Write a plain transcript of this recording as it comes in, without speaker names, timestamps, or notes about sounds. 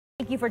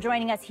Thank you for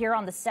joining us here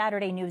on the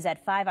Saturday News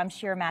at 5. I'm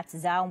Shira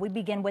Matzazau, and we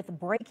begin with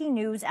breaking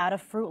news out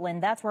of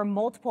Fruitland. That's where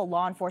multiple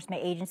law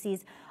enforcement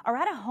agencies are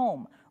at a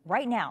home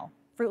right now.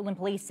 Fruitland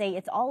police say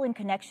it's all in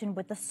connection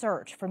with the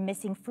search for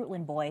missing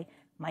Fruitland boy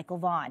Michael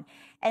Vaughn.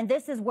 And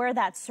this is where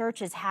that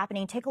search is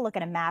happening. Take a look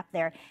at a map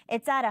there.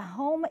 It's at a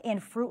home in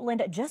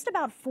Fruitland, just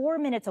about 4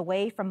 minutes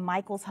away from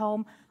Michael's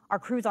home. Our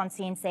crews on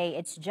scene say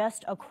it's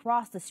just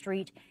across the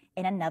street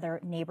in another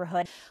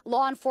neighborhood.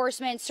 Law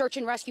enforcement, search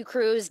and rescue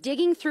crews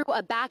digging through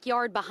a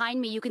backyard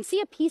behind me. You can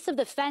see a piece of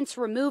the fence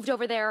removed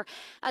over there,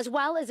 as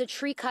well as a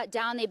tree cut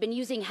down. They've been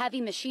using heavy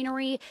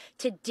machinery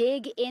to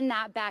dig in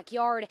that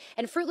backyard.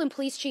 And Fruitland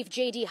Police Chief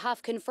J.D.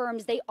 Huff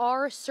confirms they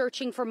are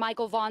searching for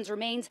Michael Vaughn's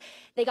remains.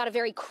 They got a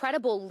very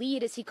credible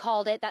lead, as he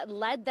called it, that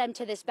led them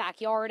to this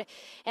backyard.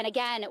 And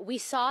again, we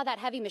saw that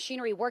heavy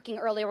machinery working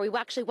earlier. We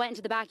actually went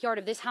into the backyard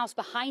of this house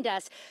behind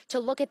us to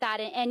look at that.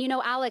 And you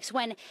know, Alex,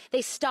 when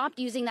they stopped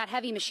using that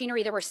heavy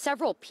machinery, there were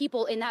several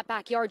people in that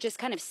backyard just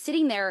kind of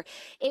sitting there.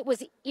 It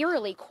was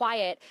eerily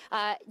quiet.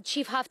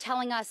 Chief Huff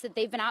telling us that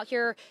they've been out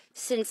here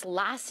since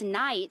last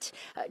night.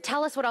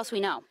 Tell us what else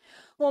we know.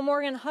 Well,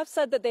 Morgan, Huff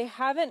said that they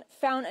haven't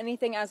found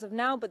anything as of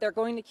now, but they're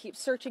going to keep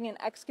searching and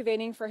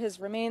excavating for his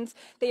remains.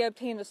 They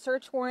obtained a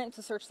search warrant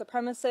to search the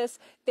premises.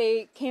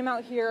 They came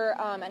out here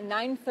at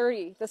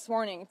 9:30 this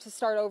morning to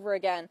start over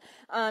again.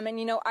 And,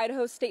 you know,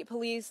 Idaho State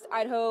Police,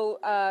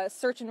 Idaho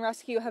Search and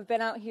Rescue have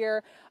been out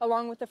here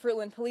along with the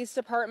Fruitland Police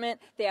Department.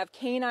 They have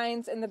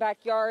canines in the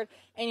backyard.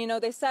 And, you know,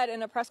 they said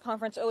in a press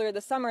conference earlier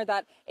this summer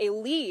that a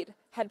lead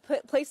had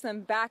placed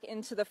them back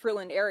into the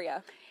Fruitland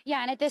area.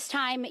 Yeah, and at this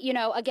time, you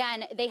know,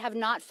 again, they have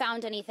not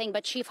found anything,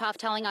 but Chief Huff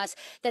telling us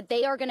that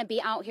they are going to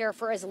be out here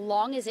for as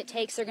long as it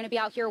takes. They're going to be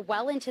out here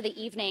well into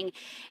the evening.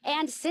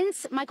 And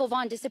since Michael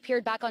Vaughn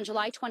disappeared back on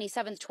July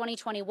 27th,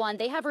 2021,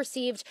 they have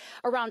received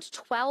around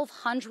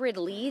 1,200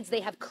 leads.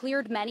 They have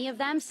cleared many of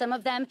them, some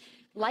of them,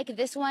 like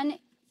this one,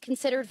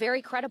 considered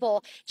very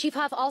credible. Chief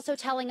Huff also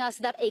telling us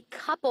that a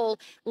couple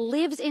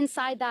lives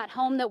inside that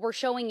home that we're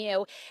showing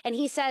you. And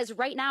he says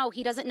right now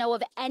he doesn't know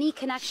of any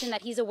connection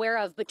that he's aware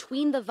of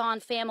between the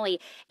Vaughn family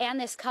and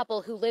this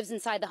couple who lives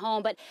inside the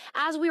home. But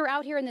as we were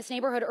out here in this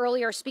neighborhood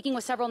earlier, speaking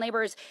with several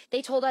neighbors,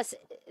 they told us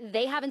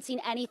they haven't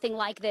seen anything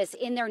like this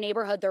in their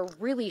neighborhood. They're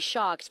really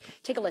shocked.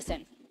 Take a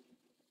listen.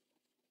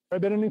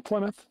 I've been in New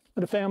Plymouth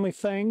at a family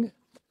thing,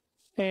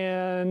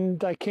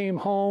 and I came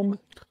home,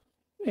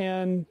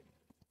 and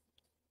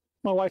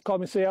my wife called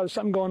me and said, "Yeah, there's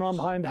something going on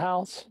behind the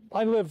house."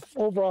 I live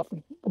over off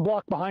a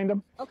block behind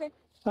them. Okay.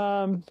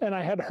 And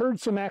I had heard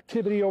some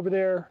activity over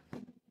there.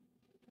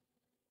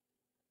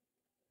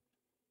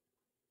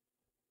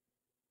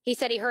 He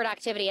said he heard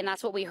activity, and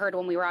that's what we heard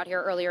when we were out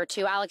here earlier,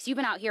 too. Alex, you've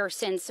been out here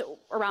since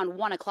around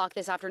 1 o'clock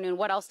this afternoon.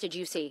 What else did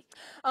you see?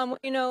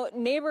 You know,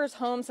 neighbors'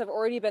 homes have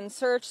already been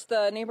searched.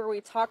 The neighbor we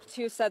talked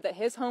to said that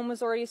his home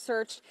was already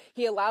searched.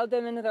 He allowed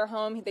them into their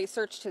home. They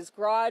searched his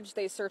garage.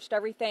 They searched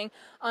everything.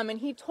 And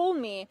he told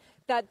me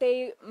that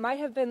they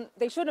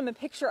showed him a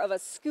picture of a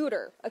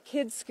scooter, a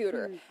kid's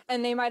scooter,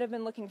 and they might have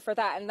been looking for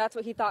that. And that's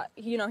what he thought,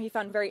 you know, he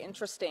found very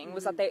interesting,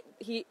 was that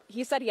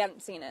he said he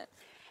hadn't seen it.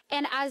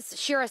 And as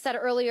Shira said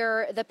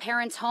earlier, the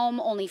parents' home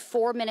only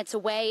 4 minutes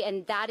away,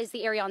 and that is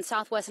the area on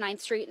Southwest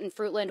 9th Street in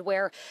Fruitland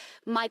where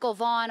Michael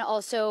Vaughn,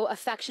 also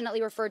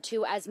affectionately referred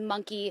to as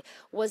Monkey,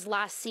 was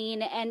last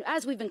seen. And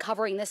as we've been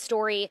covering this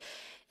story,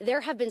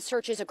 there have been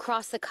searches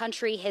across the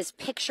country, his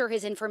picture,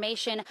 his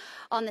information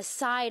on the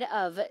side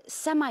of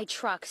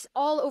semi-trucks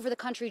all over the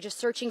country just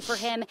searching for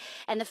him.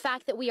 And the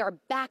fact that we are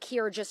back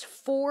here just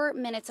 4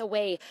 minutes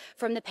away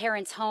from the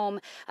parents'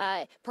 home,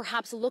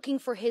 perhaps looking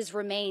for his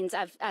remains,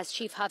 as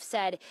Chief Huff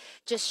said,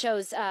 just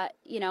shows,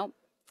 you know,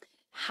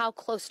 how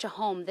close to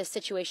home this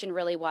situation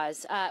really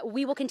was.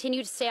 We will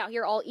continue to stay out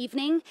here all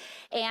evening,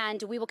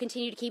 and we will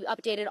continue to keep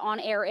updated on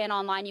air and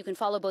online. You can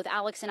follow both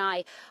Alex and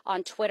I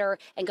on Twitter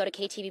and go to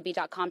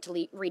ktvb.com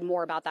to read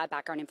more about that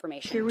background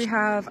information. Here we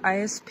have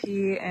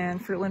ISP and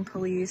Fruitland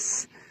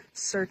Police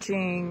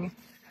searching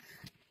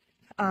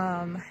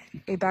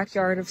a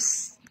backyard of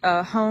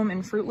a home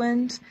in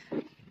Fruitland.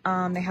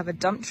 They have a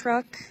dump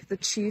truck, the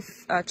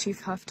Chief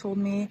Huff told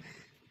me.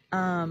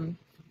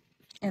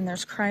 And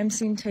there's crime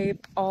scene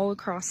tape all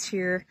across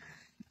here,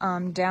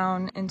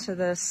 down into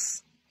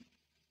this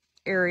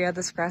area,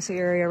 this grassy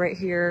area right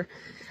here.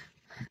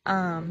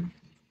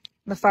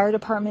 The fire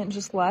department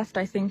just left,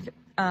 I think,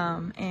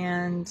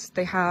 and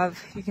they have,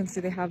 you can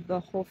see they have the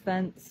whole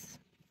fence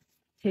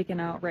taken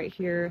out right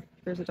here.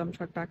 There's a dump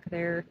truck back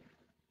there.